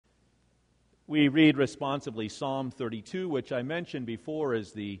We read responsively Psalm 32, which I mentioned before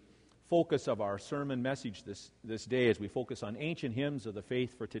is the focus of our sermon message this day as we focus on ancient hymns of the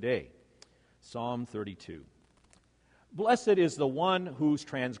faith for today. Psalm 32. Blessed is the one whose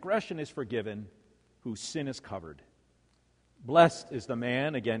transgression is forgiven, whose sin is covered. Blessed is the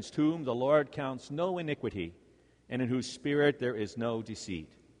man against whom the Lord counts no iniquity, and in whose spirit there is no deceit.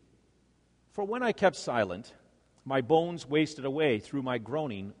 For when I kept silent, my bones wasted away through my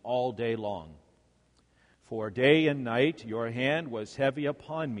groaning all day long. For day and night your hand was heavy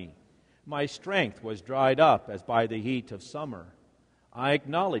upon me. My strength was dried up as by the heat of summer. I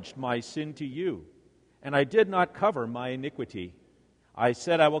acknowledged my sin to you, and I did not cover my iniquity. I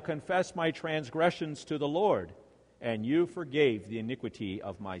said, I will confess my transgressions to the Lord, and you forgave the iniquity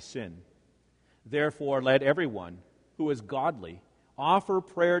of my sin. Therefore let everyone who is godly offer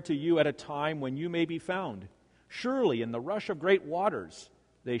prayer to you at a time when you may be found. Surely in the rush of great waters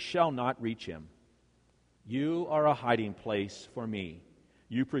they shall not reach him. You are a hiding place for me.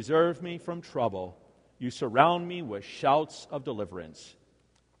 You preserve me from trouble. You surround me with shouts of deliverance.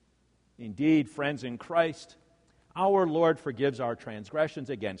 Indeed, friends in Christ, our Lord forgives our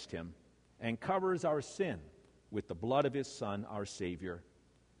transgressions against him and covers our sin with the blood of his Son, our Savior.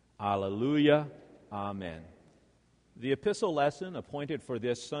 Alleluia. Amen. The epistle lesson appointed for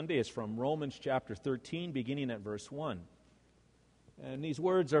this Sunday is from Romans chapter 13, beginning at verse 1. And these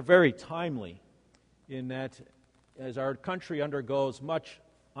words are very timely in that as our country undergoes much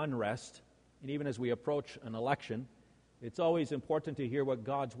unrest, and even as we approach an election, it's always important to hear what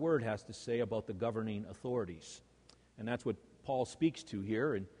God's Word has to say about the governing authorities. And that's what Paul speaks to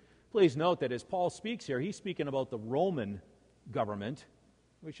here. And please note that as Paul speaks here, he's speaking about the Roman government,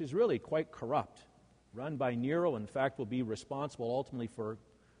 which is really quite corrupt, run by Nero, in fact, will be responsible ultimately for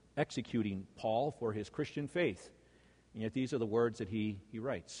executing Paul for his Christian faith. And yet these are the words that he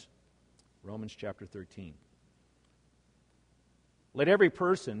writes. Romans chapter 13. Let every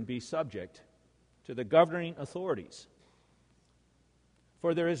person be subject to the governing authorities.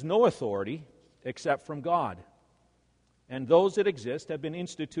 For there is no authority except from God, and those that exist have been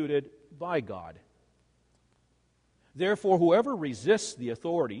instituted by God. Therefore, whoever resists the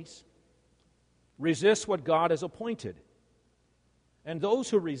authorities resists what God has appointed, and those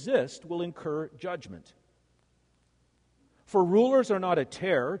who resist will incur judgment. For rulers are not a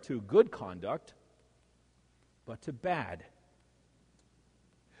terror to good conduct, but to bad.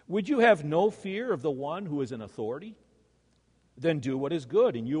 Would you have no fear of the one who is in authority? Then do what is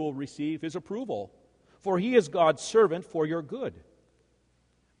good, and you will receive his approval, for he is God's servant for your good.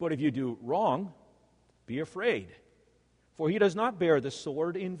 But if you do wrong, be afraid, for he does not bear the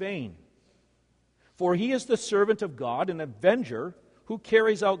sword in vain. For he is the servant of God, an avenger who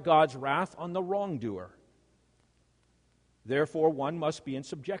carries out God's wrath on the wrongdoer. Therefore, one must be in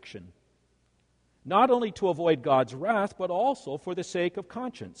subjection, not only to avoid God's wrath, but also for the sake of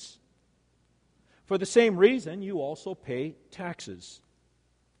conscience. For the same reason, you also pay taxes.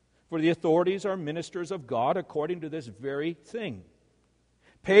 For the authorities are ministers of God according to this very thing.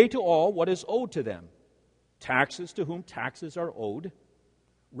 Pay to all what is owed to them, taxes to whom taxes are owed,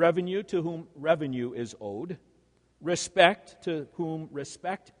 revenue to whom revenue is owed, respect to whom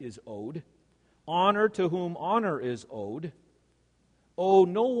respect is owed, honor to whom honor is owed. Owe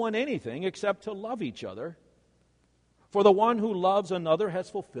no one anything except to love each other, for the one who loves another has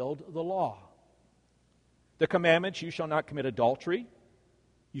fulfilled the law. The commandments, you shall not commit adultery,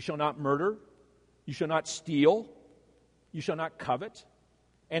 you shall not murder, you shall not steal, you shall not covet,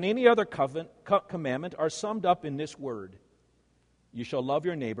 and any other commandment are summed up in this word: you shall love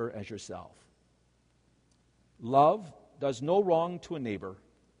your neighbor as yourself. Love does no wrong to a neighbor.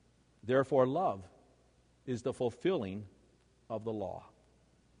 Therefore, love is the fulfilling of the law.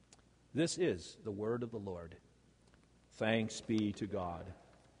 This is the word of the Lord. Thanks be to God.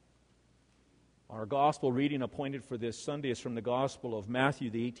 Our gospel reading appointed for this Sunday is from the Gospel of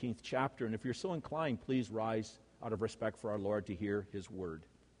Matthew, the 18th chapter. And if you're so inclined, please rise out of respect for our Lord to hear his word.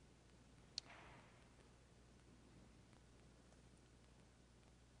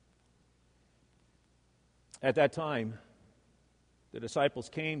 At that time, the disciples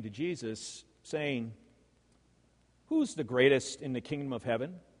came to Jesus, saying, "Who's the greatest in the kingdom of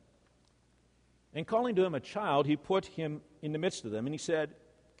heaven?" And calling to him a child, he put him in the midst of them, and he said,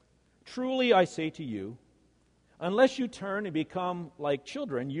 "Truly I say to you, unless you turn and become like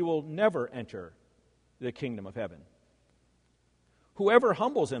children, you will never enter the kingdom of heaven. Whoever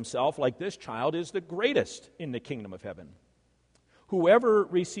humbles himself like this child is the greatest in the kingdom of heaven. Whoever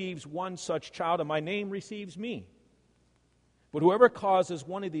receives one such child in my name receives me. But whoever causes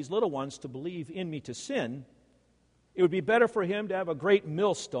one of these little ones to believe in me to sin, It would be better for him to have a great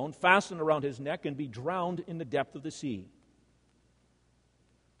millstone fastened around his neck and be drowned in the depth of the sea.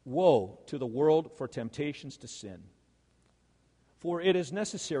 Woe to the world for temptations to sin. For it is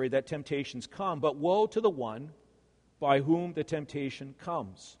necessary that temptations come, but woe to the one by whom the temptation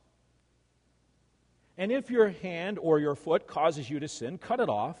comes. And if your hand or your foot causes you to sin, cut it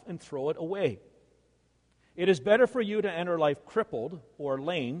off and throw it away. It is better for you to enter life crippled or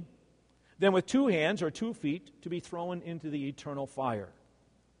lame than with 2 hands or 2 feet to be thrown into the eternal fire.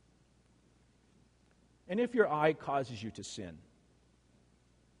 And if your eye causes you to sin,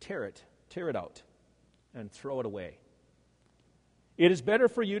 tear it out, and throw it away. It is better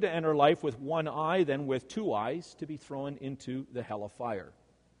for you to enter life with 1 eye than with 2 eyes to be thrown into the hell of fire.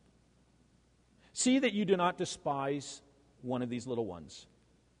 See that you do not despise one of these little ones.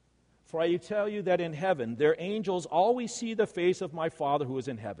 For I tell you that in heaven their angels always see the face of my Father who is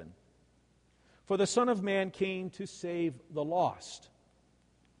in heaven. For the Son of Man came to save the lost.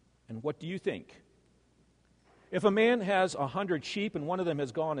 And what do you think? If a man has 100 sheep and one of them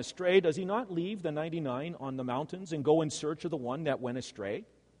has gone astray, does he not leave the 99 on the mountains and go in search of the one that went astray?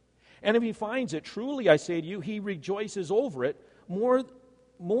 And if he finds it, truly I say to you, he rejoices over it more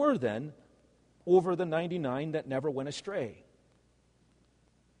than over the 99 that never went astray.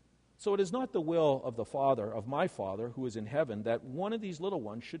 So it is not the will of the Father, of my Father who is in heaven, that one of these little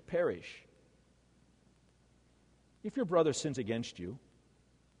ones should perish. If your brother sins against you,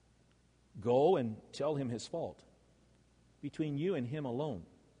 go and tell him his fault, between you and him alone.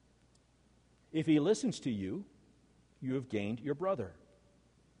 If he listens to you, you have gained your brother.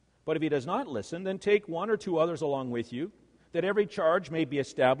 But if he does not listen, then take 1 or 2 others along with you, that every charge may be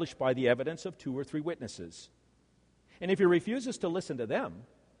established by the evidence of 2 or 3 witnesses. And if he refuses to listen to them,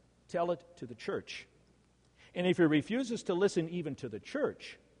 tell it to the church. And if he refuses to listen even to the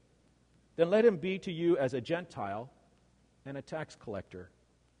church, then let him be to you as a Gentile and a tax collector.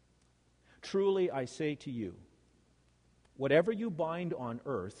 Truly I say to you, whatever you bind on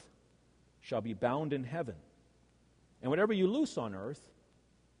earth shall be bound in heaven, and whatever you loose on earth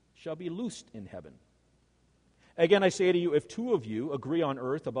shall be loosed in heaven. Again I say to you, if 2 of you agree on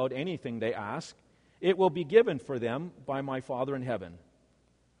earth about anything they ask, it will be given for them by my Father in heaven.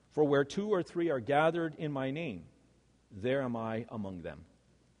 For where 2 or 3 are gathered in my name, there am I among them.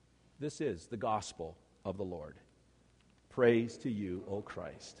 This is the gospel of the Lord. Praise to you, O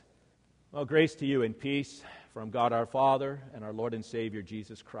Christ. Well, grace to you and peace from God our Father and our Lord and Savior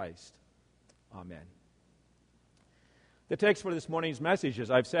Jesus Christ. Amen. The text for this morning's message,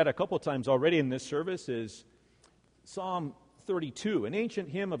 as I've said a couple times already in this service, is Psalm 32, an ancient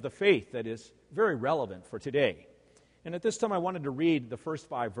hymn of the faith that is very relevant for today. And at this time I wanted to read the first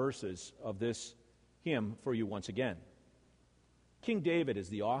 5 verses of this hymn for you once again. King David is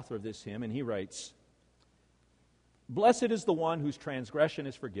the author of this hymn, and he writes, "Blessed is the one whose transgression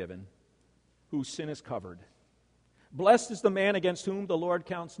is forgiven, whose sin is covered. Blessed is the man against whom the Lord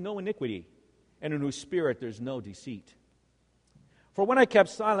counts no iniquity, and in whose spirit there's no deceit. For when I kept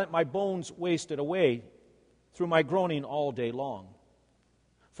silent, my bones wasted away through my groaning all day long.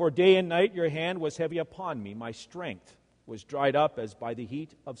 For day and night your hand was heavy upon me, my strength was dried up as by the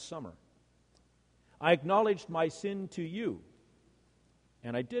heat of summer. I acknowledged my sin to you,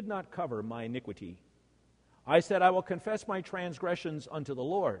 and I did not cover my iniquity. I said, I will confess my transgressions unto the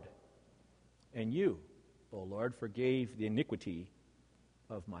Lord, and you, O Lord, forgave the iniquity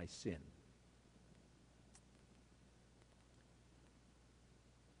of my sin."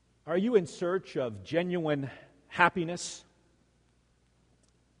 Are you in search of genuine happiness?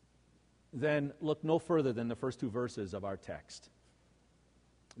 Then look no further than the first 2 verses of our text,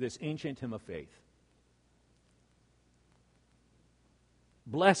 this ancient hymn of faith.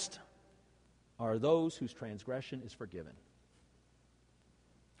 Blessed are those whose transgression is forgiven,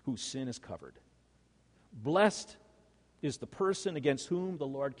 whose sin is covered. Blessed is the person against whom the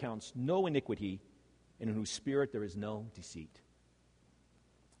Lord counts no iniquity, and in whose spirit there is no deceit.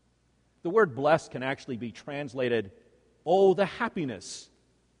 The word blessed can actually be translated, oh, the happiness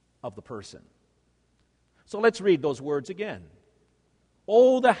of the person. So let's read those words again.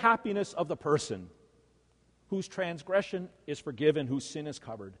 Oh, the happiness of the person whose transgression is forgiven, whose sin is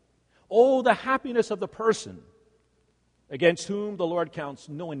covered. Oh, the happiness of the person against whom the Lord counts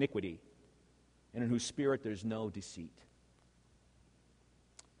no iniquity, and in whose spirit there's no deceit.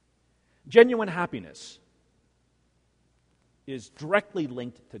 Genuine happiness is directly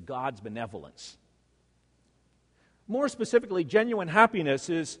linked to God's benevolence. More specifically, genuine happiness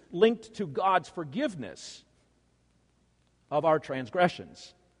is linked to God's forgiveness of our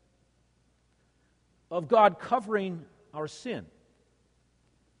transgressions, of God covering our sin,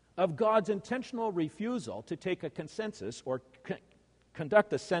 of God's intentional refusal to take a consensus or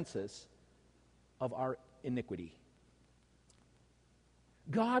conduct a census of our iniquity.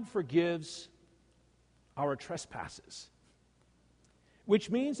 God forgives our trespasses, which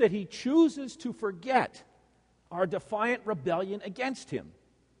means that he chooses to forget our defiant rebellion against him.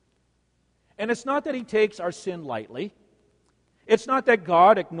 And it's not that he takes our sin lightly. It's not that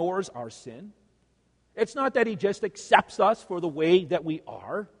God ignores our sin. It's not that he just accepts us for the way that we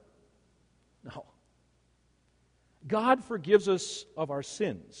are. No. God forgives us of our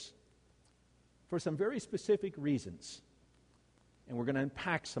sins for some very specific reasons. And we're going to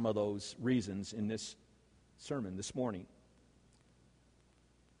unpack some of those reasons in this sermon this morning.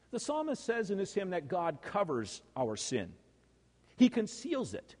 The psalmist says in this hymn that God covers our sin. He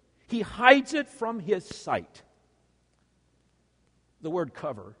conceals it. He hides it from his sight. The word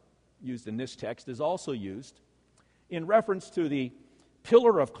cover, used in this text, is also used in reference to the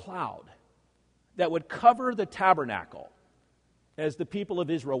pillar of cloud that would cover the tabernacle as the people of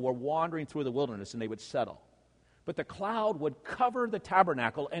Israel were wandering through the wilderness and they would settle. But the cloud would cover the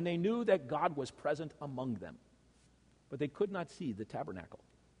tabernacle, and they knew that God was present among them. But they could not see the tabernacle.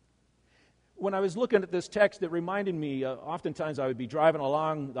 When I was looking at this text, it reminded me, oftentimes I would be driving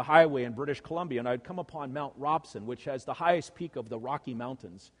along the highway in British Columbia, and I'd come upon Mount Robson, which has the highest peak of the Rocky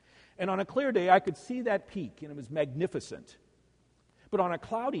Mountains. And on a clear day, I could see that peak, and it was magnificent. But on a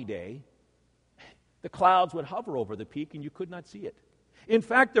cloudy day, the clouds would hover over the peak, and you could not see it. In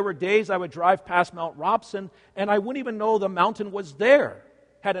fact, there were days I would drive past Mount Robson, and I wouldn't even know the mountain was there,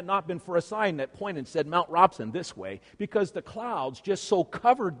 had it not been for a sign that pointed and said, Mount Robson this way, because the clouds just so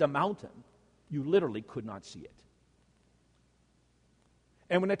covered the mountain, you literally could not see it.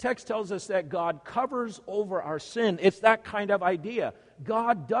 And when the text tells us that God covers over our sin, it's that kind of idea.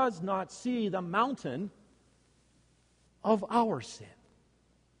 God does not see the mountain of our sin,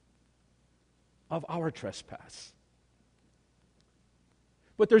 of our trespass.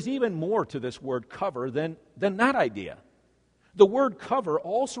 But there's even more to this word cover than that idea. The word cover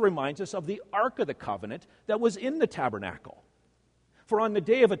also reminds us of the Ark of the Covenant that was in the tabernacle. For on the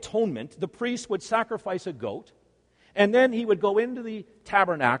Day of Atonement, the priest would sacrifice a goat, and then he would go into the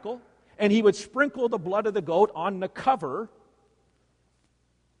tabernacle, and he would sprinkle the blood of the goat on the cover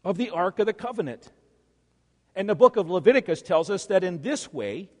of the Ark of the Covenant. And the book of Leviticus tells us that in this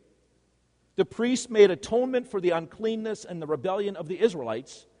way, the priest made atonement for the uncleanness and the rebellion of the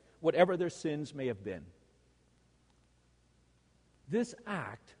Israelites, whatever their sins may have been. This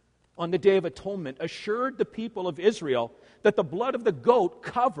act on the Day of Atonement assured the people of Israel that the blood of the goat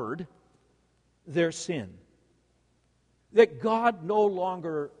covered their sin. That God no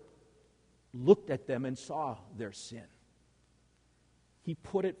longer looked at them and saw their sin. He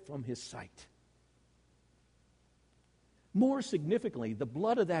put it from his sight. More significantly, the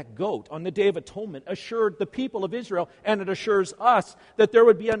blood of that goat on the Day of Atonement assured the people of Israel, and it assures us, that there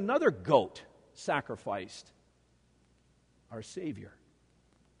would be another goat sacrificed, our Savior,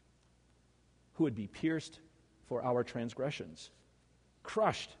 who would be pierced for our transgressions,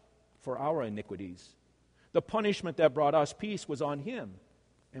 crushed for our iniquities. The punishment that brought us peace was on him,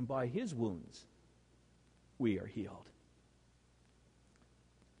 and by his wounds we are healed.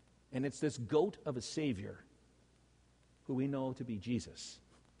 And it's this goat of a Savior who we know to be Jesus,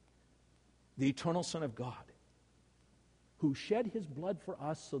 the eternal Son of God, who shed his blood for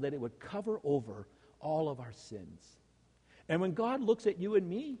us so that it would cover over all of our sins. And when God looks at you and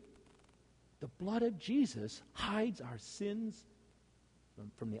me, the blood of Jesus hides our sins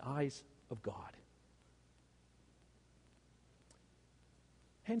from the eyes of God.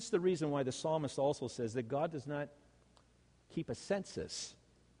 Hence the reason why the psalmist also says that God does not keep a census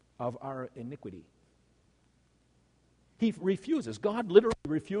of our iniquity. He refuses, God literally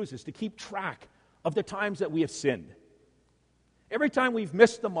refuses to keep track of the times that we have sinned. Every time we've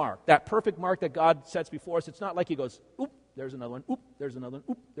missed the mark, that perfect mark that God sets before us, it's not like he goes, oop, there's another one, oop, there's another one,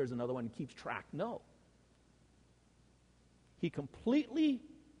 oop, there's another one, and keeps track. No. He completely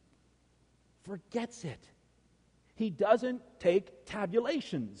forgets it. He doesn't take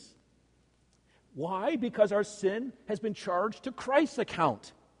tabulations. Why? Because our sin has been charged to Christ's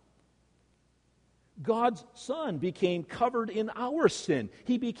account. God's Son became covered in our sin.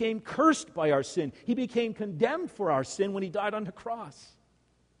 He became cursed by our sin. He became condemned for our sin when he died on the cross.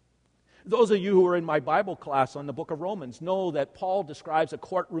 Those of you who were in my Bible class on the book of Romans know that Paul describes a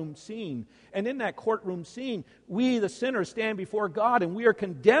courtroom scene. And in that courtroom scene, we, the sinners, stand before God and we are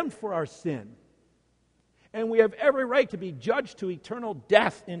condemned for our sin. And we have every right to be judged to eternal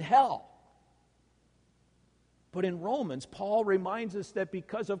death in hell. But in Romans, Paul reminds us that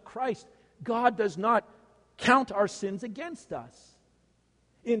because of Christ, God does not count our sins against us.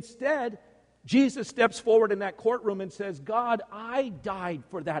 Instead, Jesus steps forward in that courtroom and says, God, I died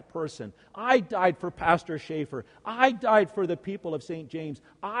for that person. I died for Pastor Schaefer. I died for the people of St. James.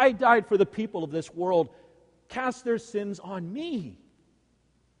 I died for the people of this world. Cast their sins on me.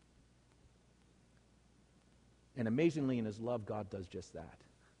 And amazingly, in his love, God does just that.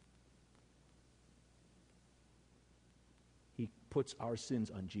 He puts our sins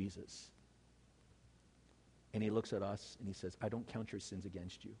on Jesus. And he looks at us and he says, I don't count your sins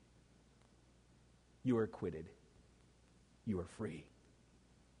against you. You are acquitted. You are free.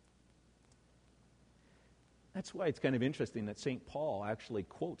 That's why it's kind of interesting that St. Paul actually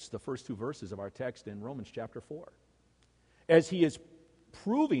quotes the first two verses of our text in Romans chapter 4. As he is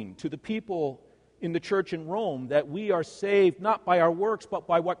proving to the people in the church in Rome that we are saved not by our works, but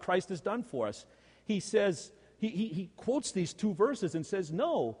by what Christ has done for us. He says, he quotes these two verses and says,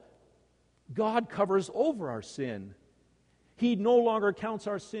 no, God covers over our sin. He no longer counts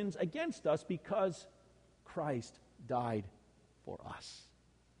our sins against us because Christ died for us.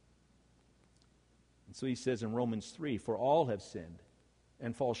 And so he says in Romans 3, for all have sinned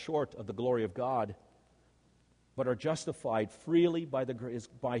and fall short of the glory of God, but are justified freely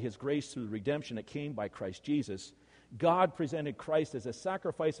by his grace through the redemption that came by Christ Jesus. God presented Christ as a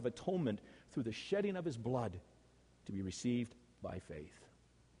sacrifice of atonement through the shedding of his blood to be received by faith.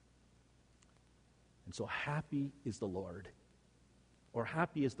 And so happy is the Lord, or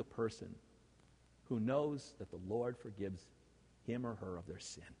happy is the person who knows that the Lord forgives him or her of their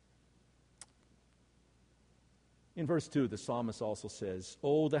sin. In verse 2, the psalmist also says,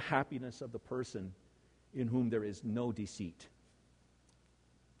 oh, the happiness of the person in whom there is no deceit.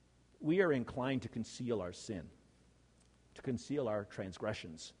 We are inclined to conceal our sin, to conceal our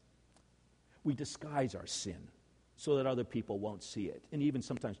transgressions. We disguise our sin so that other people won't see it, and even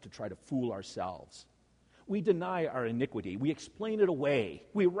sometimes to try to fool ourselves. We deny our iniquity. We explain it away.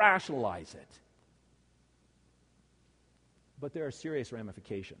 We rationalize it. But there are serious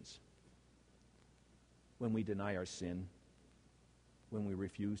ramifications when we deny our sin, when we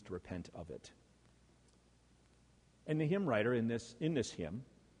refuse to repent of it. And the hymn writer in this hymn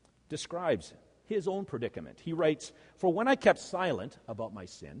describes his own predicament. He writes, for when I kept silent about my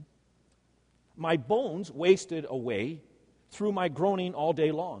sin, my bones wasted away through my groaning all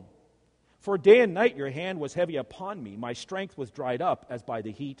day long. For day and night your hand was heavy upon me. My strength was dried up as by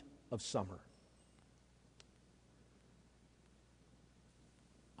the heat of summer.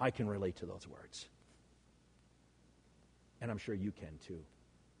 I can relate to those words. And I'm sure you can too.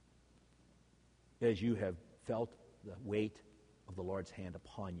 As you have felt the weight of the Lord's hand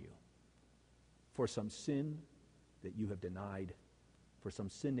upon you for some sin that you have denied, for some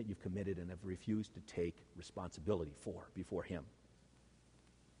sin that you've committed and have refused to take responsibility for before him.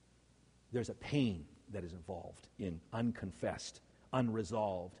 There's a pain that is involved in unconfessed,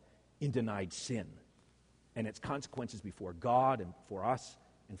 unresolved, in denied sin and its consequences before God and for us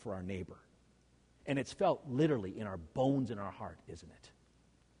and for our neighbor. And it's felt literally in our bones and our heart, isn't it?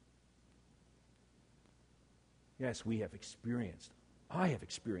 Yes, I have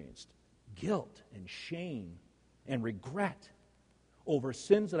experienced guilt and shame and regret over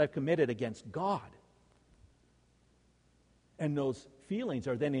sins that I've committed against God. And those feelings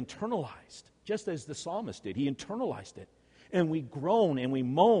are then internalized, just as the psalmist did. He internalized it. And we groan and we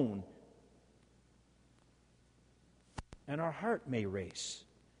moan. And our heart may race.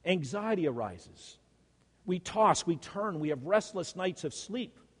 Anxiety arises. We toss, we turn, we have restless nights of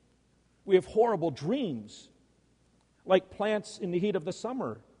sleep. We have horrible dreams. Like plants in the heat of the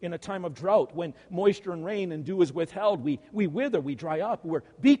summer, in a time of drought, when moisture and rain and dew is withheld, we wither, we dry up, we're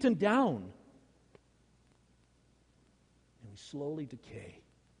beaten down. And we slowly decay.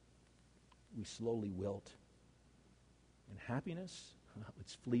 We slowly wilt. And happiness,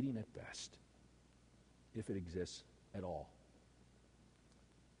 it's fleeting at best, if it exists at all.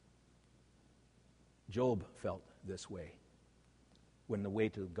 Job felt this way when the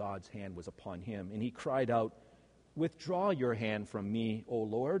weight of God's hand was upon him, and he cried out, withdraw your hand from me, O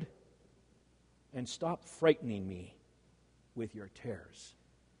Lord, and stop frightening me with your terrors.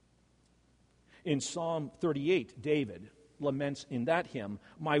 In Psalm 38, David laments in that hymn,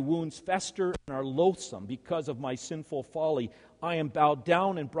 my wounds fester and are loathsome because of my sinful folly. I am bowed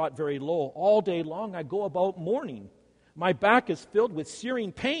down and brought very low. All day long I go about mourning. My back is filled with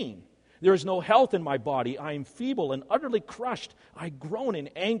searing pain. There is no health in my body. I am feeble and utterly crushed. I groan in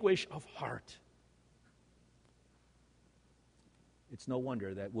anguish of heart. It's no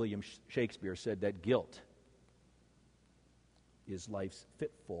wonder that William Shakespeare said that guilt is life's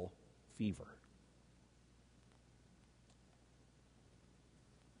fitful fever.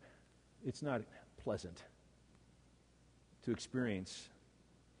 It's not pleasant to experience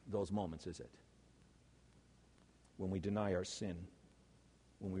those moments, is it? When we deny our sin,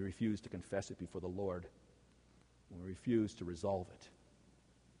 when we refuse to confess it before the Lord, when we refuse to resolve it.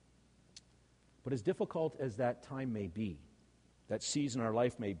 But as difficult as that time may be, that season in our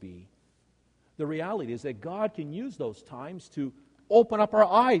life may be, the reality is that God can use those times to open up our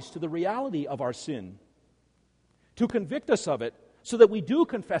eyes to the reality of our sin, to convict us of it, so that we do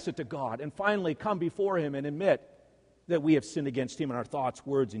confess it to God and finally come before Him and admit that we have sinned against Him in our thoughts,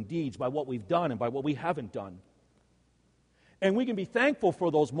 words, and deeds by what we've done and by what we haven't done. And we can be thankful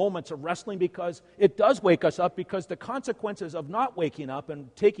for those moments of wrestling because it does wake us up, because the consequences of not waking up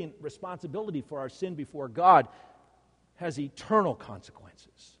and taking responsibility for our sin before God has eternal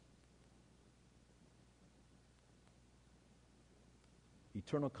consequences.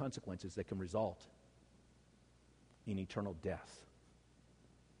 Eternal consequences that can result in eternal death.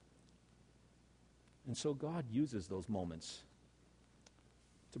 And so God uses those moments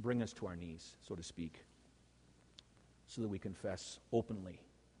to bring us to our knees, so to speak, so that we confess openly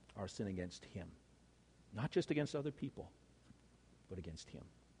our sin against Him. Not just against other people, but against Him.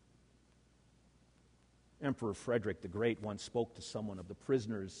 Emperor Frederick the Great once spoke to someone of the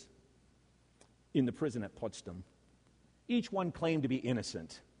prisoners in the prison at Potsdam. Each one claimed to be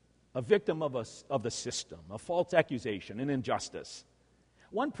innocent, a victim of the system, a false accusation, an injustice.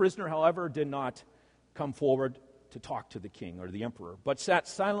 One prisoner, however, did not come forward to talk to the king or the emperor, but sat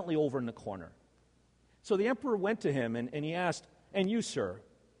silently over in the corner. So the emperor went to him and he asked, "And you, sir,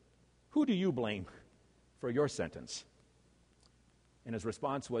 who do you blame for your sentence?" And his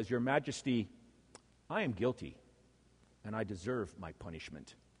response was, "Your Majesty, I am guilty, and I deserve my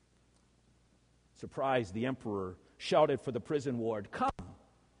punishment." Surprised, the emperor shouted for the prison ward, "Come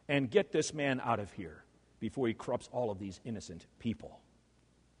and get this man out of here before he corrupts all of these innocent people."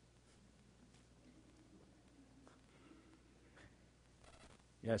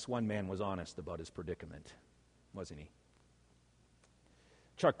 Yes, one man was honest about his predicament, wasn't he?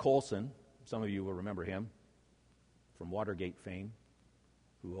 Chuck Colson, some of you will remember him from Watergate fame,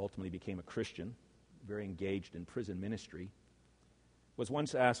 who ultimately became a Christian, very engaged in prison ministry, was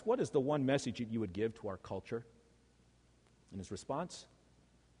once asked, "What is the one message that you would give to our culture?" And his response?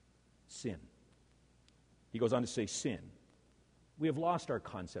 Sin. He goes on to say, sin. We have lost our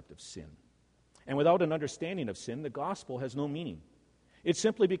concept of sin. And without an understanding of sin, the gospel has no meaning. It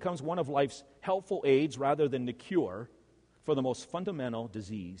simply becomes one of life's helpful aids rather than the cure for the most fundamental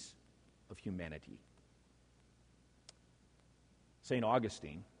disease of humanity. St.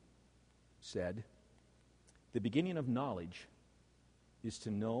 Augustine said, "The beginning of knowledge is to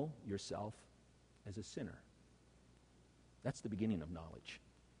know yourself as a sinner." That's the beginning of knowledge,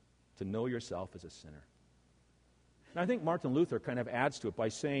 to know yourself as a sinner. And I think Martin Luther kind of adds to it by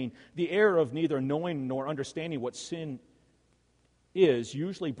saying the error of neither knowing nor understanding what sin is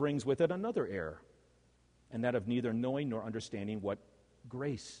usually brings with it another error, and that of neither knowing nor understanding what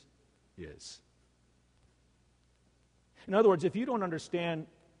grace is. In other words, if you don't understand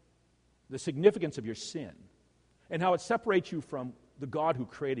the significance of your sin and how it separates you from the God who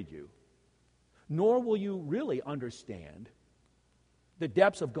created you, nor will you really understand the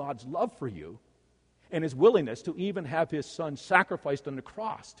depths of God's love for you and His willingness to even have His Son sacrificed on the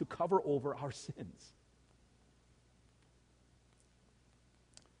cross to cover over our sins.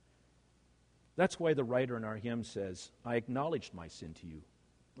 That's why the writer in our hymn says, "I acknowledged my sin to you,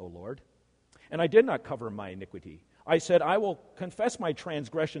 O Lord, and I did not cover my iniquity. I said, I will confess my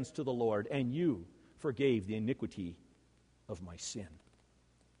transgressions to the Lord, and you forgave the iniquity of my sin."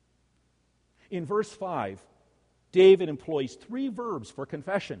 In verse 5, David employs 3 verbs for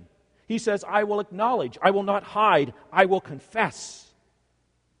confession. He says, "I will acknowledge, I will not hide, I will confess."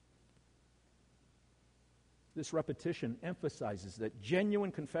 This repetition emphasizes that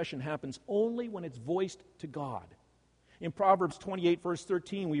genuine confession happens only when it's voiced to God. In Proverbs 28, verse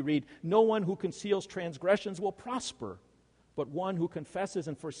 13, we read, "No one who conceals transgressions will prosper, but one who confesses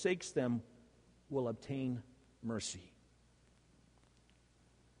and forsakes them will obtain mercy."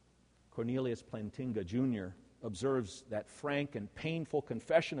 Cornelius Plantinga Jr. observes that frank and painful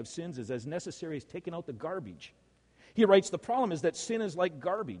confession of sins is as necessary as taking out the garbage. He writes, "The problem is that sin is like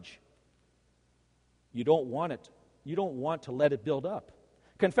garbage. You don't want it. You don't want to let it build up.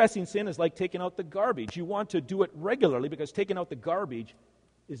 Confessing sin is like taking out the garbage. You want to do it regularly because taking out the garbage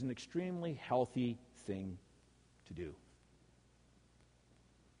is an extremely healthy thing to do."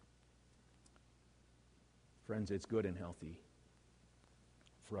 Friends, it's good and healthy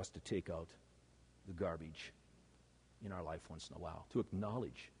for us to take out the garbage in our life once in a while, to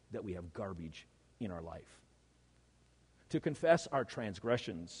acknowledge that we have garbage in our life, to confess our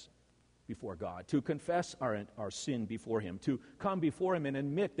transgressions before God, to confess our sin before Him, to come before Him and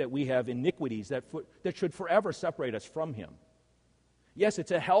admit that we have iniquities that should forever separate us from Him. Yes,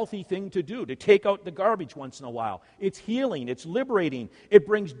 it's a healthy thing to do, to take out the garbage once in a while. It's healing, it's liberating, it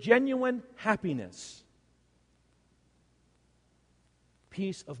brings genuine happiness.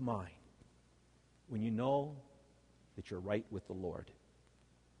 Peace of mind when you know that you're right with the Lord.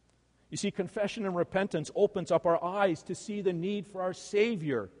 You see, confession and repentance opens up our eyes to see the need for our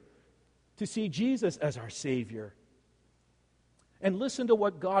Savior, to see Jesus as our Savior. And listen to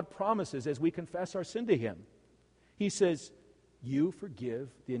what God promises as we confess our sin to Him. He says, "You forgive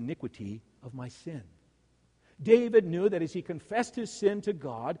the iniquity of my sin." David knew that as he confessed his sin to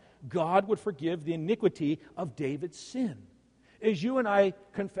God, God would forgive the iniquity of David's sin. As you and I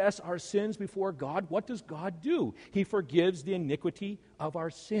confess our sins before God, what does God do? He forgives the iniquity of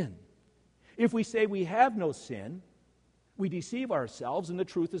our sin. If we say we have no sin, we deceive ourselves and the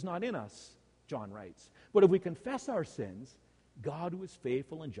truth is not in us, John writes. But if we confess our sins, God, who is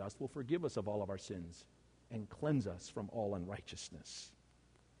faithful and just, will forgive us of all of our sins and cleanse us from all unrighteousness.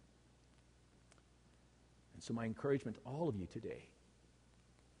 And so my encouragement to all of you today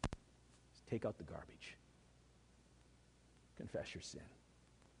is take out the garbage. Confess your sin,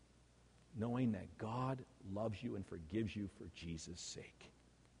 knowing that God loves you and forgives you for Jesus' sake.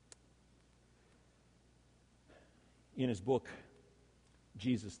 In his book,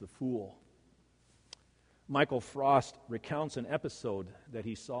 Jesus the Fool, Michael Frost recounts an episode that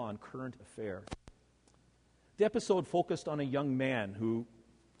he saw on Current Affair. The episode focused on a young man who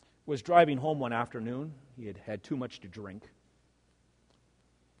was driving home one afternoon. He had had too much to drink.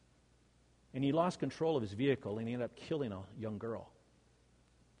 And he lost control of his vehicle and he ended up killing a young girl.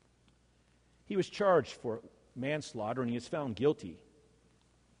 He was charged for manslaughter and he was found guilty.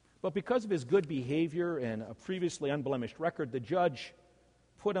 But because of his good behavior and a previously unblemished record, the judge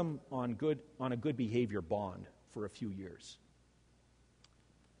put him on a good behavior bond for a few years.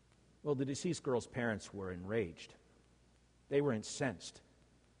 Well, the deceased girl's parents were enraged. They were incensed.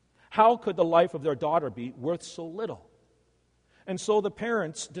 How could the life of their daughter be worth so little? And so the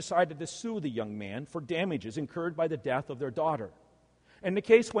parents decided to sue the young man for damages incurred by the death of their daughter. And the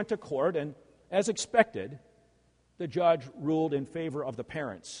case went to court, and as expected, the judge ruled in favor of the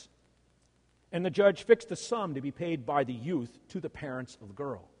parents. And the judge fixed a sum to be paid by the youth to the parents of the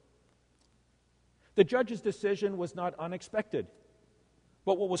girl. The judge's decision was not unexpected.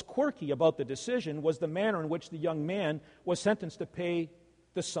 But what was quirky about the decision was the manner in which the young man was sentenced to pay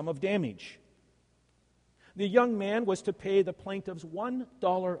the sum of damage. The young man was to pay the plaintiffs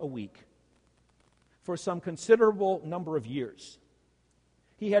 $1 a week for some considerable number of years.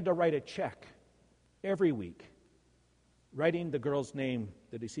 He had to write a check every week, writing the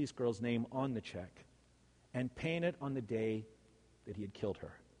deceased girl's name on the check, and paying it on the day that he had killed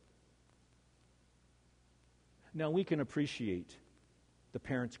her. Now we can appreciate the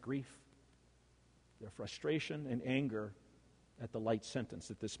parents' grief, their frustration and anger at the light sentence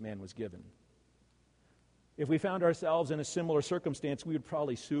that this man was given. If we found ourselves in a similar circumstance, we would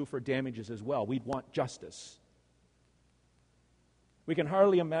probably sue for damages as well. We'd want justice. We can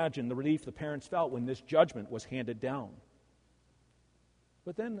hardly imagine the relief the parents felt when this judgment was handed down.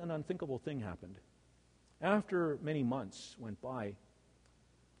 But then an unthinkable thing happened. After many months went by,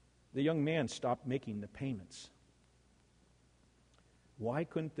 the young man stopped making the payments. Why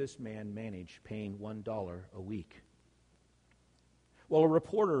couldn't this man manage paying $1 a week? Well, a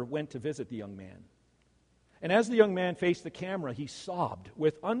reporter went to visit the young man. And as the young man faced the camera, he sobbed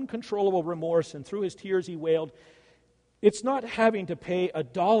with uncontrollable remorse, and through his tears he wailed, "It's not having to pay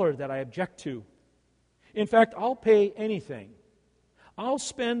 $1 that I object to. In fact, I'll pay anything. I'll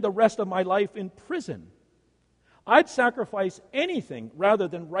spend the rest of my life in prison. I'd sacrifice anything rather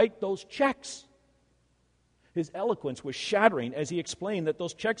than write those checks." His eloquence was shattering as he explained that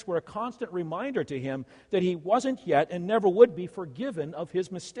those checks were a constant reminder to him that he wasn't yet and never would be forgiven of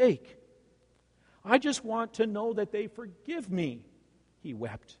his mistake. "I just want to know that they forgive me," he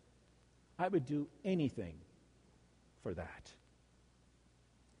wept. "I would do anything for that."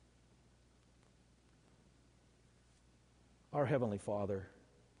 Our Heavenly Father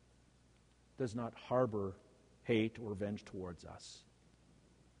does not harbor hate or revenge towards us.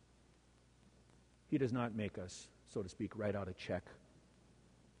 He does not make us, so to speak, write out a check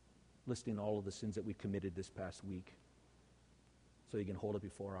listing all of the sins that we committed this past week so He can hold it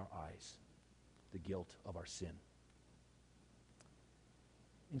before our eyes, the guilt of our sin.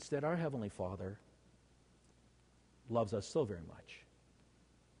 Instead, our Heavenly Father loves us so very much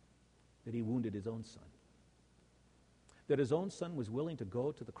that He wounded His own Son. That His own Son was willing to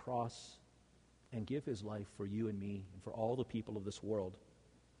go to the cross and give His life for you and me and for all the people of this world.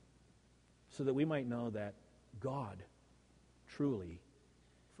 so that we might know that God truly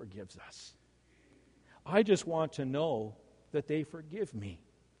forgives us. I just want to know that they forgive me.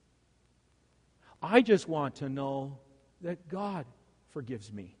 I just want to know that God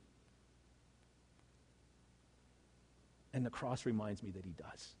forgives me. And the cross reminds me that he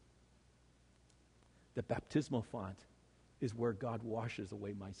does. The baptismal font is where God washes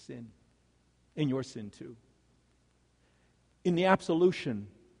away my sin, and your sin too. In the absolution,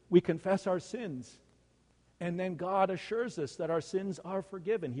 we confess our sins, and then God assures us that our sins are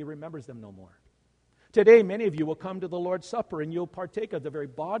forgiven. He remembers them no more. Today, many of you will come to the Lord's Supper and you'll partake of the very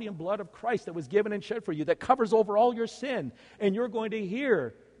body and blood of Christ that was given and shed for you, that covers over all your sin, and you're going to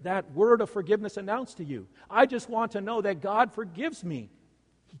hear that word of forgiveness announced to you. I just want to know that God forgives me.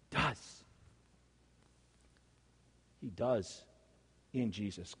 He does. He does in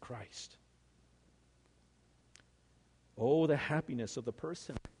Jesus Christ. Oh, the happiness of the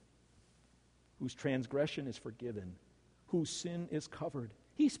person whose transgression is forgiven, whose sin is covered.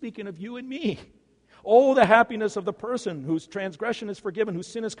 He's speaking of you and me. Oh, the happiness of the person whose transgression is forgiven, whose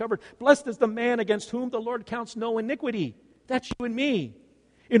sin is covered. Blessed is the man against whom the Lord counts no iniquity. That's you and me,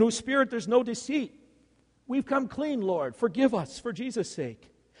 in whose spirit there's no deceit. We've come clean, Lord. Forgive us for Jesus' sake.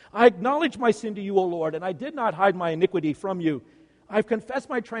 I acknowledge my sin to you, O Lord, and I did not hide my iniquity from you. I've confessed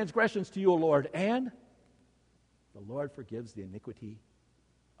my transgressions to you, O Lord, and the Lord forgives the iniquity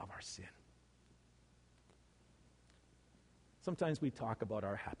of our sin. Sometimes we talk about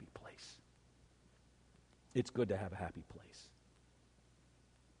our happy place. It's good to have a happy place.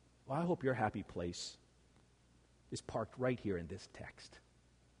 Well, I hope your happy place is parked right here in this text.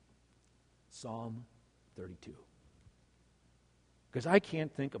 Psalm 32. Because I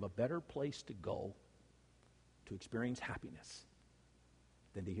can't think of a better place to go to experience happiness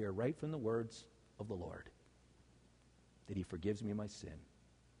than to hear right from the words of the Lord that he forgives me my sin,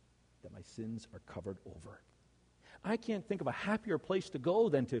 that my sins are covered over. I can't think of a happier place to go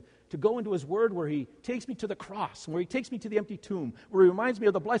than to go into his word where he takes me to the cross, where he takes me to the empty tomb, where he reminds me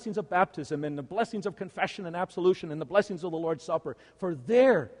of the blessings of baptism and the blessings of confession and absolution and the blessings of the Lord's Supper. For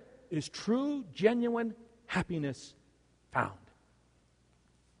there is true, genuine happiness found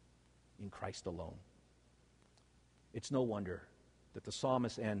in Christ alone. It's no wonder that the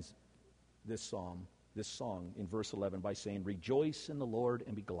psalmist ends this song in verse 11 by saying, "Rejoice in the Lord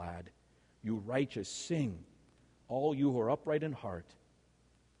and be glad. You righteous, sing. All you who are upright in heart,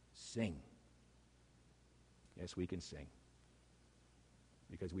 sing." Yes, we can sing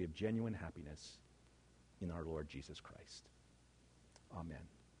because we have genuine happiness in our Lord Jesus Christ. Amen.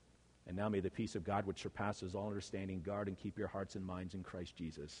 And now may the peace of God, which surpasses all understanding, guard and keep your hearts and minds in Christ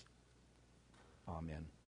Jesus. Amen.